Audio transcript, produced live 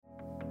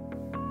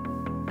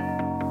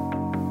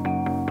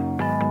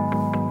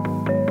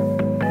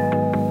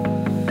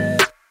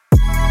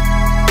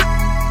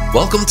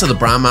Welcome to the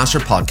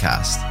Brandmaster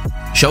Podcast,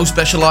 a show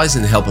specialized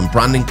in helping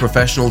branding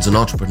professionals and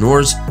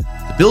entrepreneurs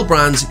to build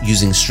brands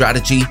using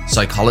strategy,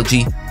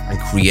 psychology, and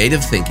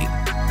creative thinking.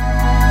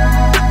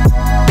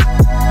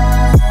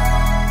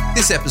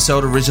 This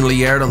episode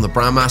originally aired on the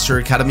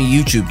Brandmaster Academy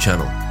YouTube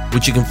channel,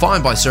 which you can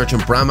find by searching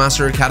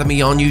Brandmaster Academy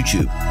on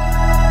YouTube.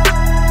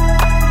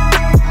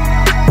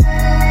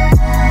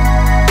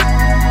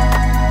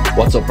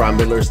 What's up, brand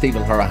builders?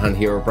 Stephen Horahan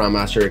here at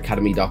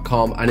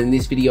brandmasteracademy.com, and in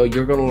this video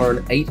you're going to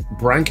learn 8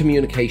 brand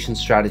communication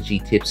strategy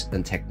tips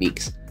and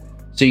techniques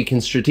so you can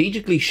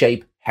strategically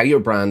shape how your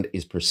brand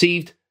is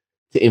perceived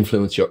to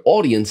influence your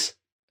audience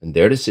and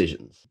their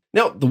decisions.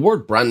 Now, the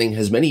word branding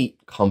has many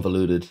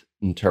convoluted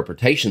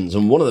interpretations,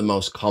 and one of the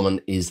most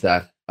common is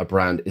that a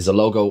brand is a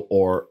logo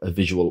or a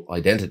visual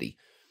identity.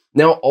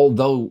 Now,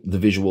 although the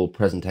visual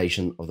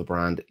presentation of the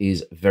brand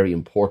is very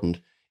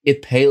important,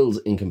 it pales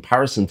in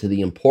comparison to the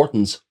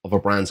importance of a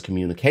brand's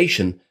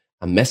communication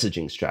and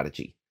messaging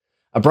strategy.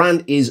 A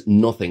brand is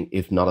nothing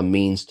if not a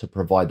means to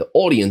provide the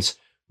audience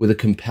with a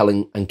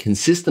compelling and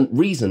consistent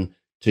reason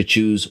to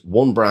choose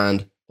one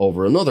brand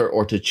over another,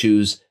 or to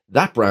choose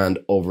that brand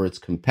over its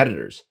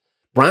competitors.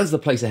 Brands that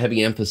place a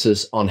heavy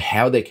emphasis on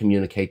how they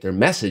communicate their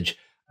message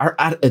are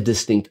at a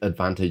distinct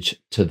advantage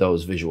to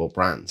those visual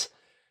brands.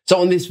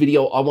 So in this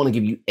video, I want to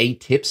give you 8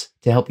 tips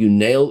to help you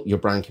nail your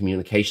brand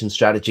communication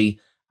strategy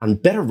and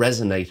better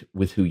resonate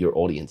with who your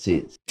audience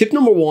is. Tip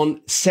number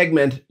 1,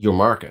 segment your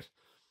market.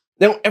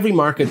 Now, every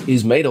market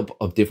is made up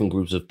of different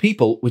groups of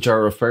people, which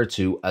are referred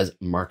to as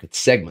market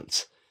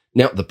segments.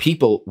 Now, the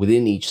people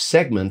within each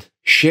segment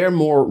share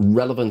more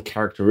relevant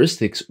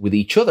characteristics with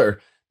each other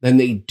than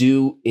they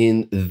do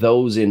in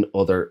those in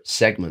other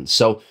segments.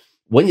 So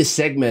when you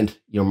segment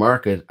your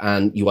market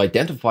and you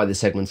identify the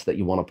segments that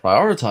you want to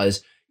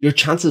prioritize, your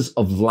chances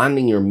of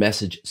landing your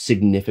message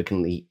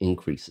significantly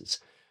increases.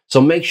 So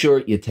make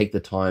sure you take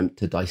the time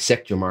to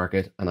dissect your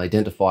market and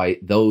identify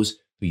those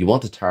who you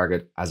want to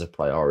target as a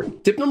priority.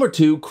 Tip number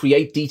 2,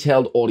 create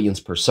detailed audience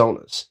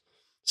personas.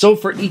 So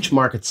for each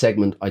market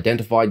segment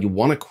identified, you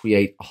want to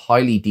create a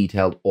highly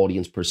detailed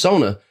audience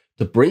persona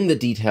to bring the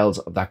details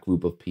of that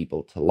group of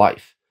people to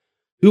life.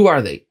 Who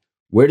are they?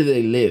 Where do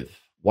they live?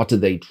 What do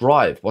they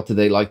drive? What do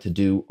they like to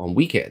do on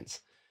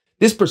weekends?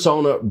 This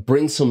persona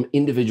brings some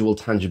individual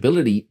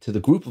tangibility to the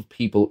group of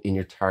people in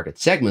your target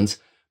segments,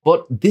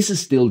 but this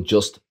is still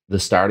just the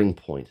starting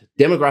point.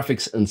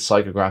 Demographics and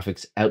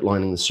psychographics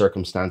outlining the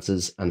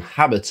circumstances and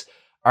habits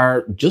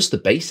are just the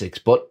basics,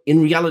 but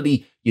in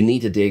reality, you need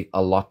to dig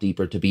a lot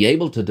deeper to be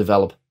able to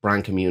develop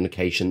brand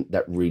communication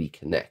that really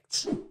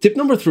connects. Tip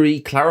number 3,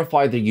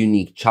 clarify the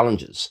unique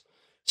challenges.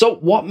 So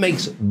what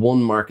makes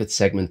one market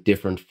segment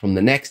different from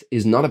the next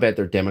is not about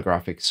their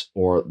demographics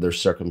or their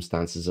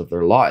circumstances of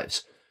their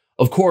lives.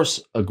 Of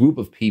course, a group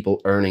of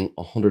people earning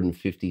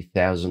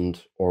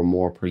 $150,000 or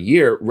more per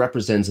year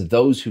represents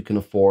those who can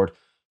afford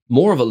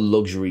more of a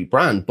luxury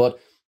brand, but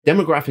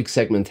demographic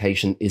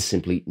segmentation is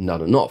simply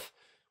not enough.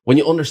 When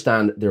you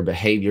understand their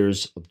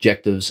behaviors,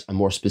 objectives, and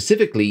more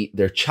specifically,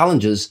 their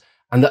challenges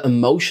and the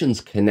emotions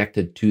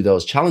connected to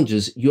those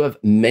challenges, you have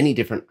many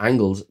different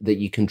angles that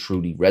you can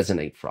truly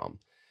resonate from.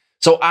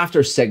 So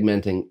after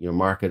segmenting your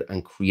market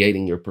and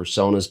creating your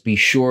personas, be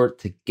sure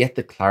to get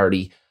the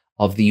clarity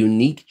of the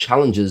unique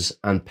challenges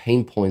and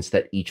pain points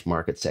that each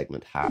market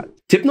segment had.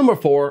 Tip number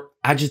 4,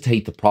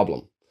 agitate the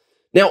problem.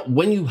 Now,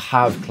 when you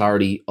have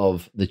clarity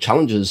of the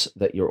challenges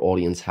that your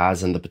audience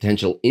has and the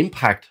potential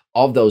impact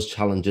of those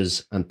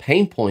challenges and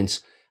pain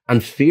points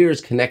and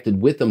fears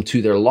connected with them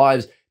to their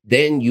lives,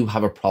 then you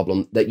have a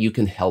problem that you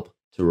can help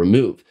to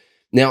remove.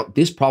 Now,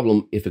 this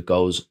problem, if it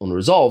goes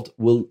unresolved,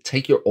 will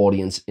take your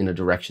audience in a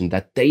direction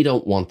that they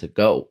don't want to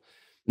go.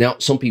 Now,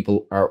 some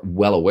people are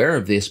well aware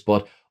of this,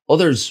 but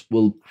others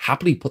will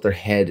happily put their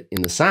head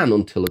in the sand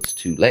until it's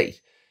too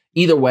late.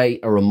 Either way,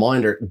 a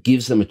reminder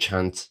gives them a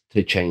chance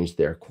to change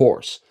their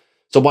course.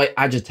 So by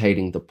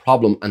agitating the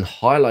problem and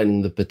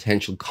highlighting the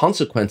potential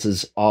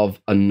consequences of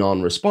a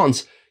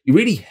non-response, you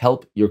really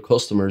help your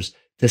customers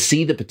to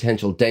see the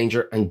potential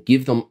danger and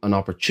give them an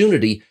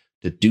opportunity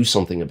to do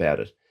something about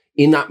it.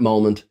 In that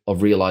moment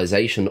of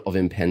realization of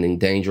impending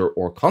danger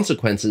or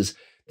consequences,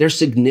 they're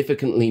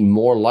significantly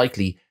more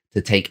likely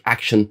to take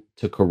action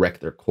to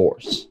correct their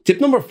course.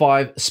 Tip number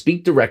 5,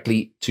 speak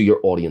directly to your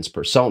audience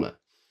persona.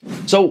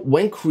 So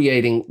when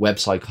creating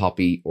website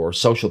copy or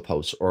social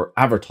posts or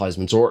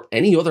advertisements or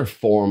any other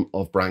form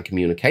of brand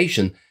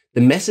communication,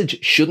 the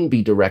message shouldn't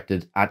be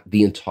directed at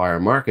the entire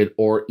market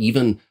or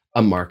even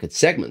a market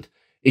segment.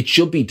 It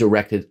should be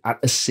directed at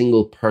a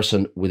single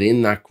person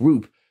within that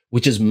group,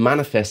 which is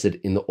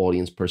manifested in the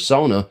audience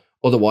persona,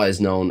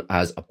 otherwise known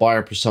as a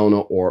buyer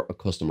persona or a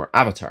customer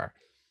avatar.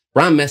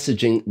 Brand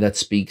messaging that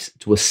speaks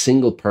to a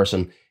single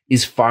person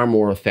is far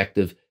more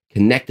effective,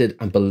 connected,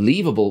 and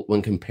believable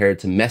when compared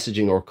to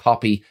messaging or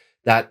copy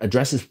that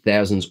addresses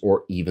thousands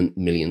or even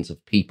millions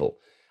of people.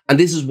 And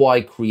this is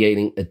why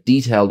creating a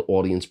detailed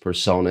audience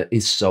persona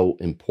is so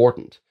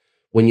important.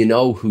 When you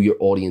know who your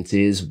audience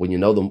is, when you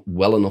know them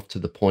well enough to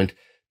the point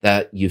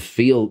that you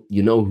feel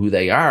you know who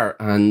they are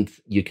and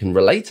you can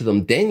relate to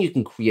them, then you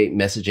can create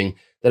messaging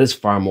that is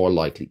far more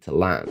likely to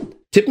land.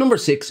 Tip number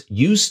 6,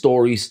 use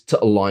stories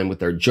to align with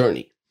their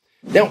journey.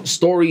 Now,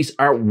 stories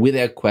are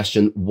without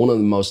question one of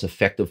the most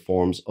effective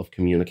forms of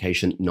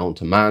communication known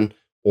to man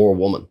or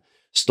woman.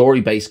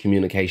 Story-based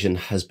communication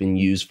has been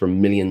used for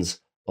millions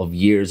of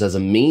years as a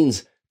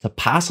means to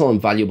pass on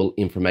valuable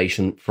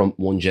information from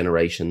one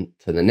generation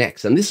to the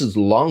next. And this is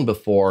long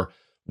before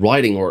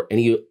writing or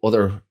any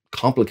other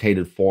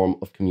complicated form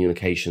of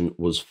communication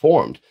was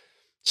formed.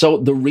 So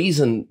the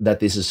reason that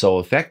this is so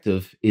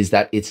effective is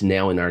that it's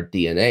now in our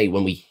DNA.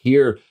 When we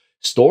hear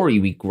story,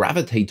 we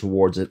gravitate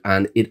towards it,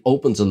 and it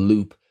opens a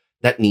loop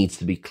that needs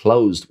to be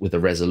closed with a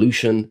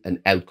resolution,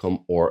 an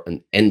outcome, or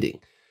an ending.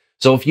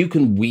 So if you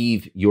can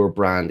weave your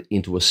brand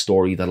into a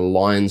story that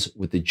aligns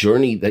with the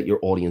journey that your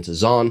audience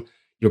is on,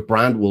 your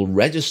brand will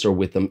register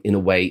with them in a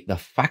way that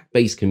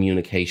fact-based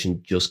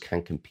communication just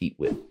can't compete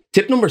with.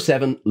 Tip number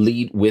 7,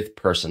 lead with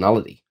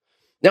personality.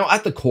 Now,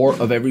 at the core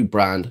of every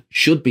brand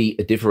should be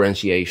a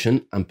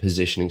differentiation and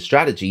positioning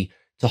strategy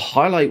to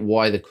highlight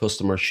why the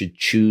customer should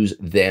choose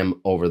them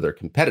over their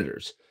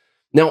competitors.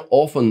 Now,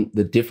 often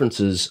the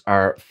differences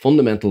are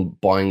fundamental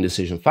buying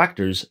decision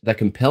factors that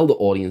compel the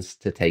audience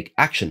to take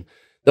action,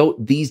 though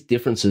these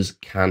differences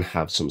can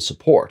have some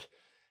support.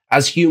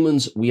 As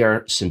humans, we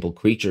are simple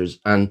creatures,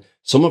 and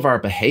some of our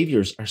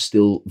behaviors are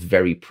still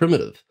very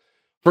primitive.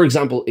 For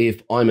example,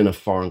 if I'm in a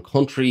foreign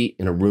country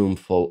in a room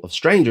full of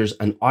strangers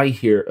and I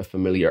hear a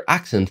familiar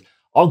accent,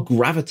 I'll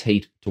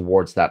gravitate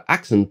towards that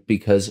accent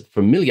because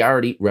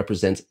familiarity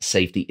represents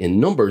safety in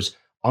numbers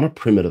on a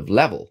primitive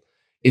level.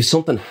 If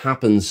something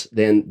happens,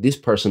 then this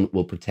person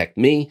will protect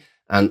me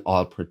and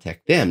I'll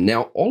protect them.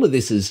 Now, all of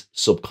this is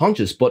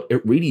subconscious, but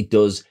it really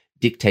does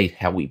dictate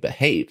how we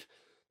behave.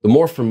 The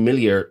more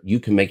familiar you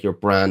can make your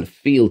brand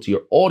feel to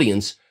your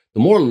audience,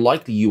 the more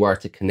likely you are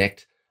to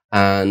connect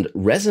and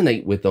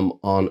resonate with them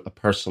on a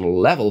personal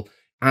level.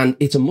 And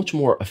it's a much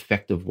more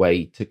effective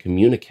way to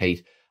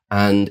communicate,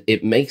 and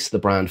it makes the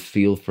brand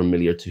feel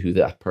familiar to who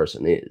that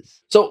person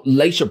is. So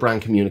lace your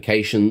brand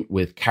communication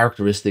with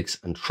characteristics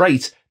and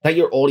traits that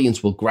your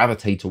audience will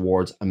gravitate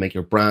towards and make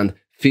your brand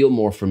feel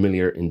more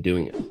familiar in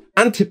doing it.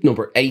 And tip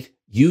number 8,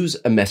 use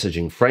a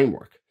messaging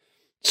framework.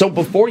 So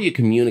before you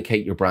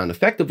communicate your brand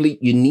effectively,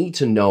 you need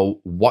to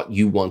know what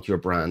you want your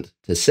brand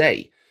to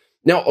say.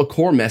 Now, a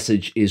core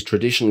message is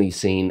traditionally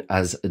seen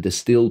as a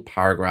distilled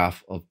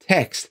paragraph of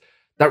text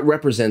that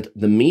represent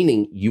the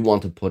meaning you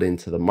want to put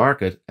into the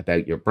market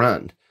about your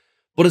brand.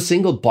 But a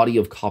single body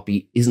of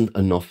copy isn't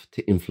enough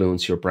to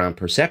influence your brand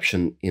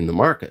perception in the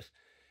market.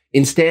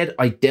 Instead,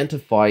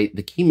 identify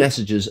the key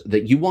messages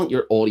that you want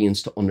your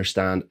audience to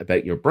understand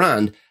about your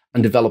brand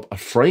and develop a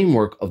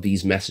framework of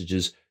these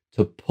messages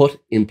to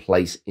put in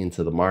place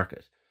into the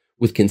market.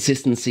 With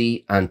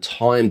consistency and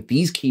time,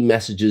 these key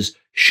messages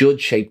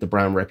should shape the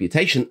brand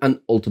reputation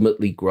and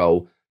ultimately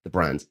grow the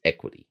brand's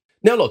equity.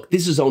 Now look,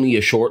 this is only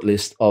a short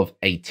list of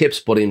 8 tips,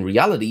 but in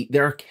reality,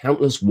 there are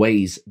countless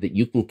ways that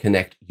you can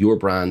connect your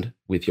brand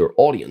with your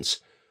audience.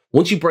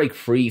 Once you break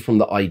free from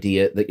the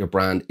idea that your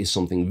brand is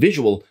something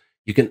visual,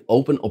 you can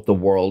open up the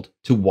world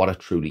to what it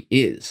truly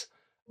is.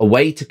 A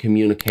way to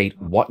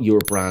communicate what your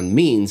brand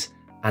means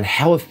and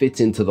how it fits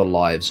into the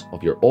lives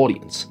of your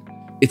audience.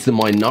 It's the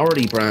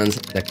minority brands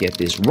that get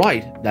this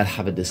right that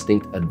have a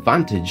distinct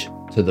advantage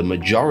to the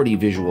majority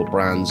visual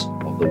brands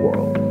of the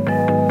world.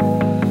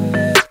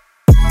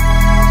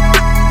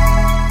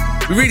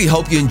 We really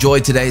hope you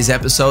enjoyed today's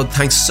episode.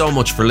 Thanks so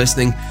much for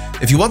listening.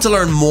 If you want to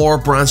learn more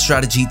brand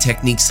strategy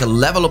techniques to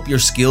level up your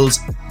skills,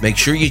 make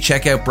sure you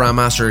check out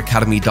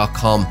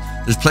brandmasteracademy.com.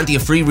 There's plenty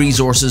of free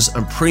resources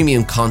and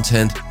premium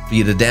content for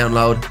you to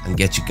download and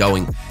get you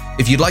going.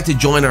 If you'd like to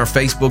join our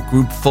Facebook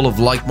group full of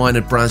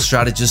like-minded brand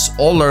strategists,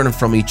 all learning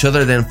from each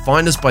other, then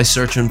find us by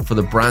searching for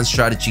the Brand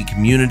Strategy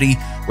Community,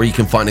 where you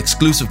can find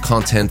exclusive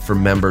content for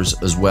members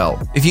as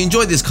well. If you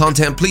enjoyed this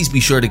content, please be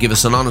sure to give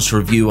us an honest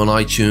review on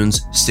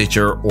iTunes,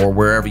 Stitcher, or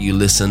wherever you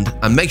listened,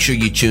 and make sure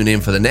you tune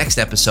in for the next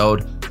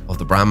episode of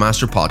the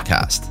Brandmaster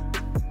Podcast.